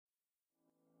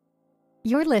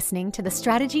You're listening to the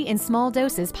Strategy in Small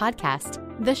Doses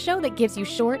podcast, the show that gives you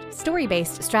short,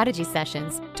 story-based strategy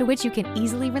sessions to which you can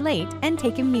easily relate and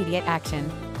take immediate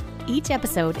action. Each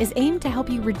episode is aimed to help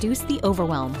you reduce the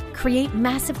overwhelm, create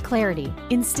massive clarity,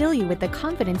 instill you with the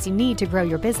confidence you need to grow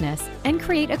your business, and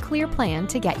create a clear plan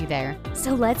to get you there.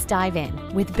 So let's dive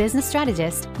in with business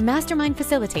strategist, mastermind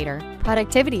facilitator,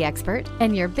 productivity expert,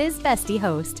 and your biz bestie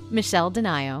host, Michelle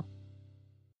Denaio.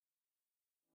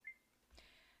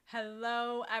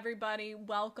 Hello, everybody.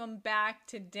 Welcome back.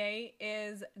 Today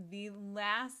is the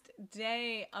last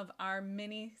day of our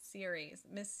mini series,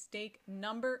 mistake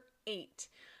number 8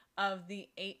 of the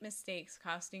 8 mistakes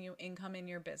costing you income in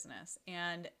your business.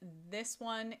 And this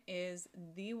one is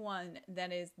the one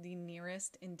that is the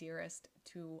nearest and dearest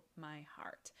to my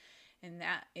heart. And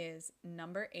that is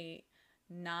number 8,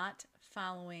 not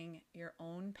following your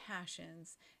own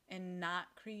passions and not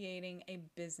creating a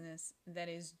business that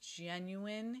is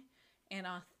genuine and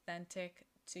authentic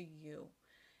to you.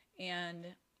 And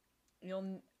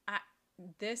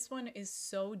this one is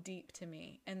so deep to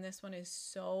me, and this one is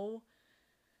so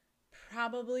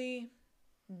probably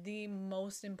the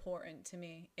most important to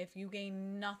me. If you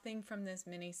gain nothing from this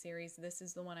mini series, this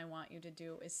is the one I want you to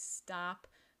do, is stop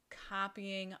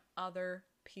copying other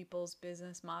people's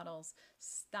business models.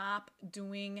 Stop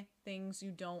doing things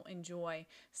you don't enjoy.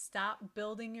 Stop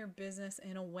building your business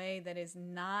in a way that is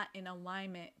not in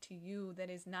alignment to you,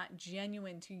 that is not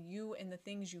genuine to you and the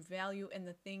things you value and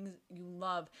the things you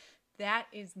love. That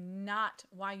is not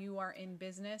why you are in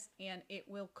business, and it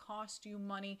will cost you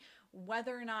money.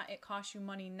 Whether or not it costs you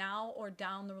money now or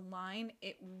down the line,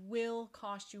 it will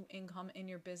cost you income in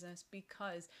your business,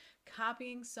 because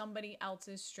copying somebody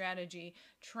else's strategy,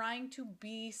 trying to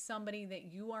be somebody that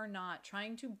you are not,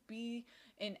 trying to be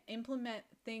and implement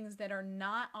things that are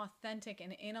not authentic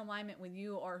and in alignment with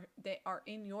you or that are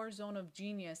in your zone of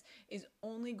genius is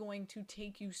only going to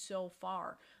take you so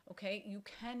far. Okay? You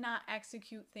cannot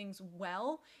execute things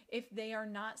well if they are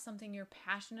not something you're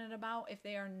passionate about, if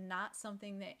they are not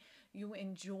something that you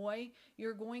enjoy.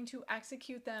 You're going to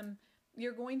execute them.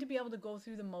 You're going to be able to go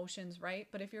through the motions, right?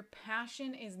 But if your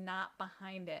passion is not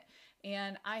behind it,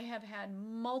 and I have had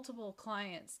multiple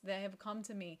clients that have come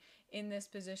to me in this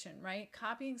position, right?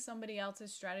 Copying somebody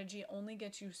else's strategy only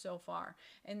gets you so far.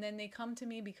 And then they come to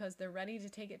me because they're ready to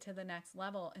take it to the next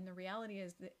level. And the reality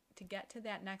is that to get to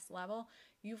that next level,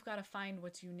 you've got to find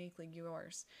what's uniquely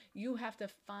yours. You have to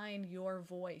find your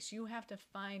voice. You have to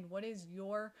find what is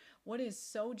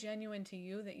so genuine to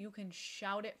you that you can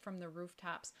shout it from the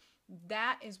rooftops.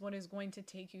 That is what is going to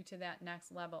take you to that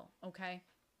next level, okay?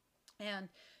 And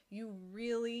you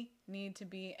really need to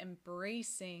be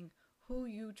embracing who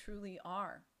you truly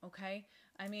are, okay?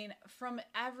 I mean, from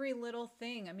every little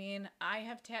thing. I mean, I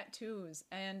have tattoos,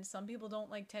 and some people don't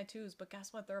like tattoos, but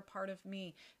guess what? They're a part of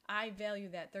me. I value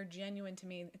that. They're genuine to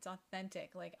me. It's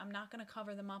authentic. Like, I'm not going to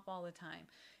cover them up all the time.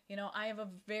 You know, I have a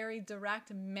very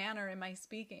direct manner in my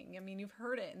speaking. I mean, you've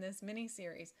heard it in this mini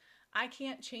series. I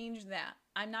can't change that.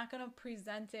 I'm not going to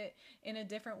present it in a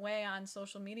different way on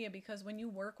social media, because when you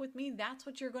work with me, that's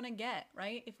what you're going to get,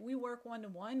 right? If we work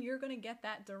one-to-one, you're going to get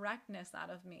that directness out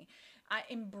of me. I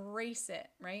embrace it,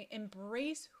 right?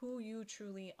 Embrace who you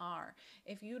truly are.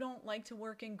 If you don't like to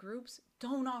work in groups,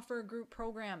 don't offer a group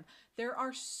program. There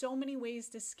are so many ways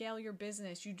to scale your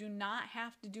business. You do not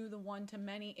have to do the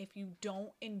one-to-many if you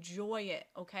don't enjoy it,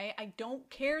 okay? I don't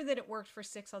care that it worked for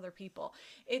 6 other people.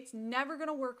 It's never going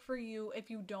to work for you if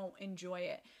you don't enjoy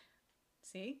it.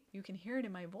 See, you can hear it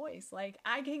in my voice.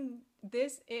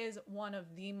 This is one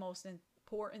of the most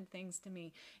important things to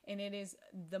me, and it is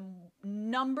the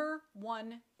number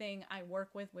one thing I work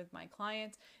with my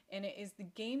clients, and it is the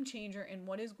game changer, and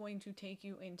what is going to take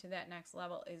you into that next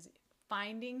level is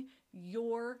finding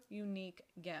your unique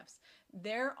gifts.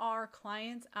 There are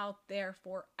clients out there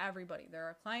for everybody. There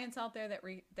are clients out there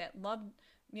that love,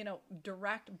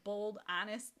 direct, bold,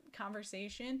 honest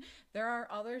conversation. There are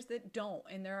others that don't,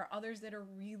 and there are others that are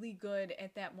really good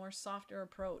at that more softer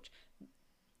approach.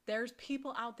 There's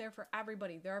people out there for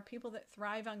everybody. There are people that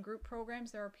thrive on group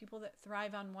programs. There are people that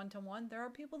thrive on one-to-one. There are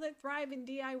people that thrive in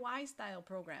DIY style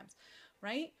programs,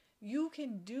 right? You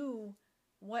can do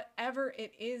whatever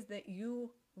it is that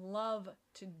you love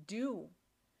to do.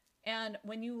 And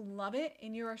when you love it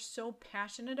and you are so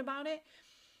passionate about it,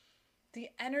 the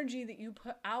energy that you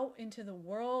put out into the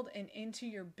world and into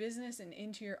your business and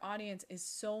into your audience is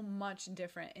so much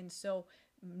different. And so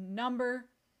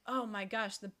oh my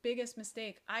gosh, the biggest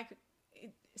mistake,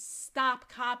 stop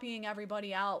copying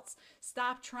everybody else.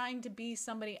 Stop trying to be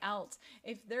somebody else.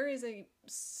 If there is a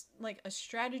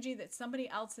strategy that somebody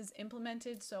else has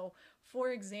implemented, so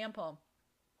for example,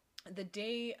 the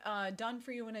day done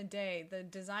for you in a day, the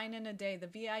design in a day, the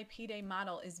VIP day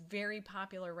model is very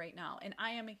popular right now. And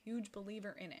I am a huge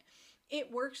believer in it.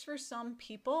 It works for some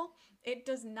people. It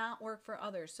does not work for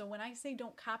others. So when I say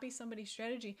don't copy somebody's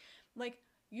strategy, like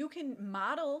you can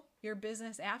model your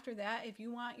business after that. If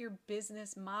you want your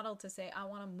business model to say, I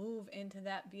want to move into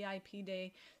that VIP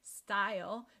day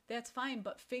style, that's fine.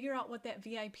 But figure out what that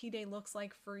VIP day looks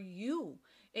like for you.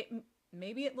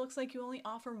 Maybe it looks like you only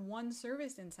offer one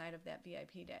service inside of that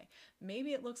VIP day.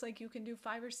 Maybe it looks like you can do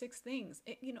 5 or 6 things.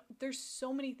 There's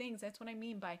so many things. That's what I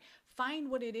mean by find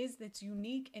what it is that's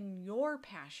unique in your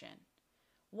passion.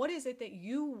 What is it that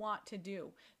you want to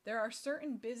do? There are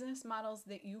certain business models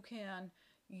that you can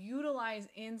utilize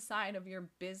inside of your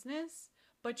business,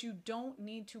 but you don't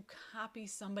need to copy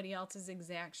somebody else's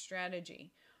exact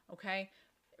strategy. Okay?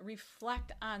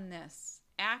 Reflect on this.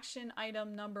 Action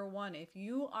item number 1. If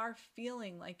you are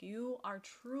feeling like you are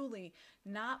truly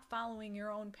not following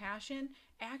your own passion,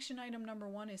 action item number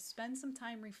 1 is spend some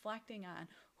time reflecting on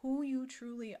who you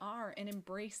truly are and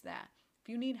embrace that. If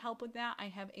you need help with that, I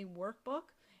have a workbook.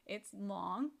 It's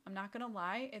long, I'm not going to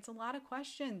lie. It's a lot of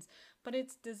questions, but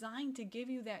it's designed to give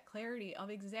you that clarity of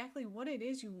exactly what it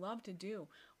is you love to do,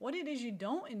 what it is you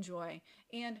don't enjoy,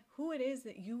 and who it is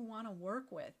that you want to work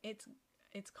with.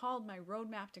 It's called My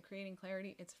Roadmap to Creating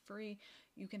Clarity. It's free.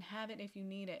 You can have it if you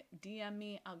need it. DM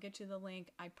me. I'll get you the link.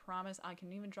 I promise. I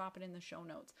can even drop it in the show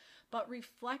notes. But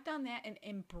reflect on that and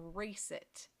embrace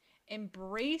it.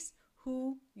 Embrace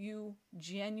who you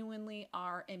genuinely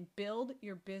are and build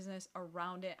your business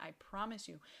around it. I promise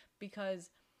you.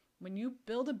 Because when you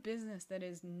build a business that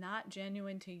is not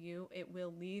genuine to you, it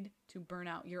will lead to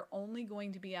burnout. You're only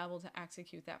going to be able to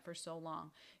execute that for so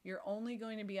long. You're only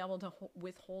going to be able to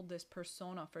withhold this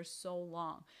persona for so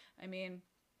long. I mean,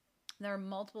 there are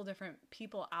multiple different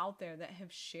people out there that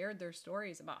have shared their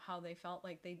stories about how they felt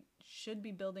like they should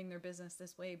be building their business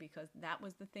this way because that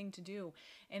was the thing to do.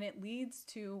 And it leads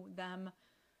to them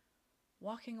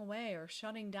walking away or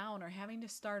shutting down or having to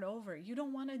start over. You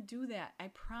don't want to do that. I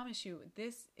promise you,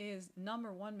 this is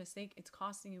number 1 mistake. It's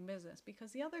costing you business.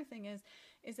 Because the other thing is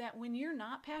that when you're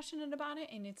not passionate about it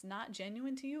and it's not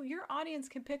genuine to you, your audience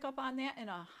can pick up on that in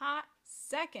a hot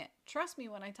second. Trust me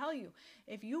when I tell you,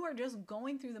 if you are just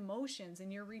going through the motions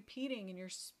and you're repeating and you're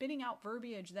spitting out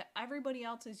verbiage that everybody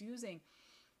else is using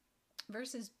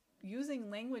versus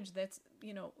using language that's,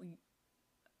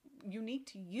 unique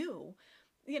to you,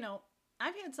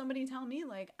 I've had somebody tell me,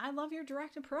 like, I love your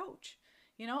direct approach.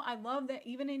 I love that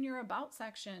even in your about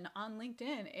section on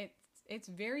LinkedIn, it's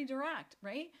very direct,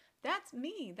 right? That's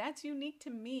me. That's unique to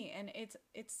me. And it's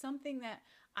something that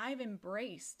I've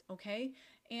embraced, okay?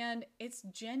 And it's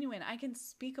genuine. I can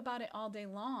speak about it all day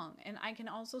long. And I can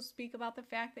also speak about the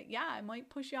fact that, yeah, I might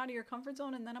push you out of your comfort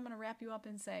zone and then I'm going to wrap you up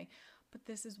and say, but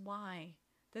this is why.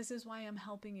 This is why I'm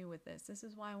helping you with this. This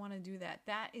is why I want to do that.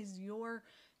 That is your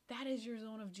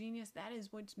zone of genius. That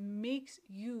is what makes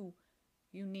you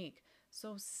unique.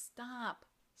 So stop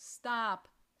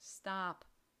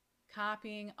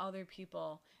copying other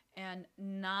people and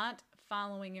not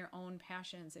following your own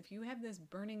passions. If you have this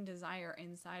burning desire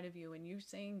inside of you and you're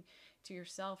saying to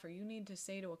yourself, or you need to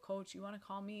say to a coach, you want to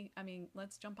call me?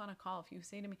 Let's jump on a call. If you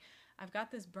say to me, I've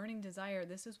got this burning desire,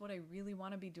 this is what I really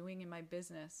want to be doing in my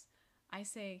business, I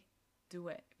say, do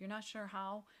it. If you're not sure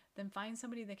how, then find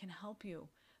somebody that can help you.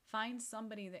 Find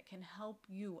somebody that can help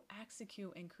you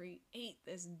execute and create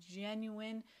this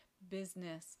genuine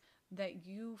business that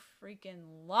you freaking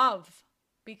love,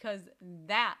 because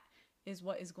that is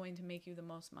what is going to make you the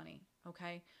most money,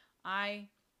 okay? I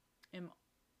am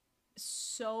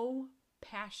so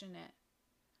passionate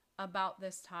about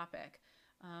this topic.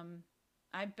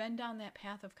 I've been down that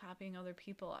path of copying other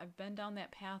people. I've been down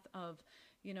that path of,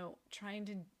 trying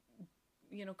to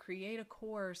create a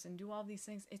course and do all these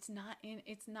things. It's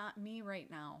not me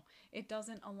right now. It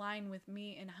doesn't align with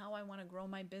me and how I want to grow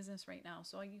my business right now.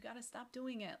 So you got to stop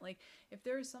doing it. Like, if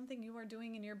there is something you are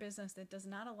doing in your business that does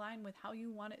not align with how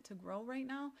you want it to grow right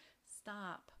now,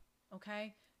 stop.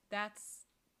 Okay?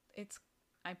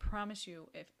 I promise you,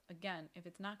 if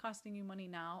it's not costing you money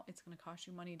now, it's going to cost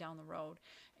you money down the road.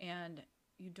 And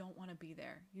you don't want to be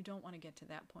there. You don't want to get to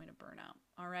that point of burnout.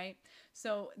 All right.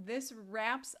 So this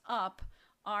wraps up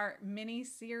our mini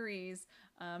series,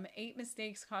 8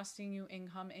 mistakes costing you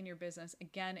income in your business.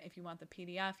 Again, if you want the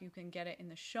PDF, you can get it in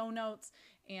the show notes,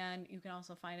 and you can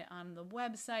also find it on the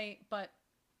website. But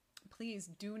please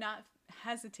do not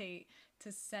hesitate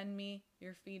to send me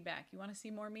your feedback. You want to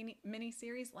see more mini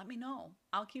series? Let me know.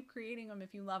 I'll keep creating them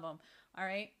if you love them. All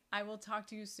right. I will talk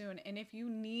to you soon. And if you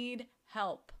need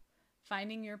help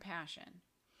finding your passion,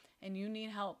 and you need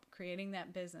help creating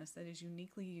that business that is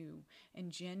uniquely you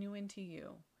and genuine to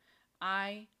you,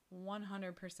 I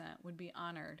 100% would be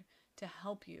honored to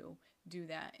help you do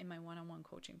that in my one-on-one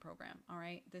coaching program. All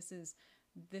right. This is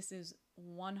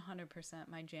 100%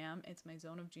 my jam. It's my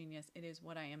zone of genius. It is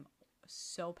what I am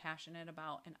so passionate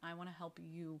about, and I want to help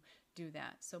you do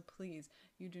that. So please,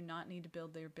 you do not need to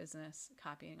build your business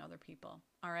copying other people.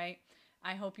 All right.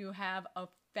 I hope you have a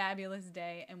fabulous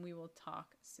day, and we will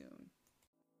talk soon.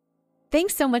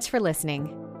 Thanks so much for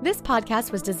listening. This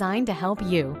podcast was designed to help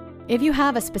you. If you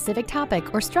have a specific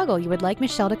topic or struggle you would like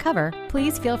Michelle to cover,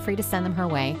 please feel free to send them her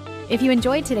way. If you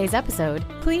enjoyed today's episode,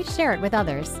 please share it with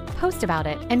others, post about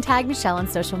it, and tag Michelle on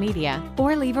social media,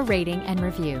 or leave a rating and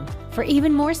review. For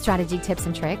even more strategy tips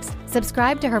and tricks,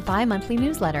 subscribe to her bi-monthly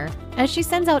newsletter, as she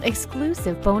sends out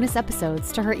exclusive bonus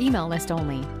episodes to her email list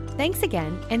only. Thanks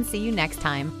again, and see you next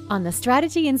time on the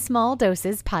Strategy in Small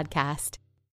Doses podcast.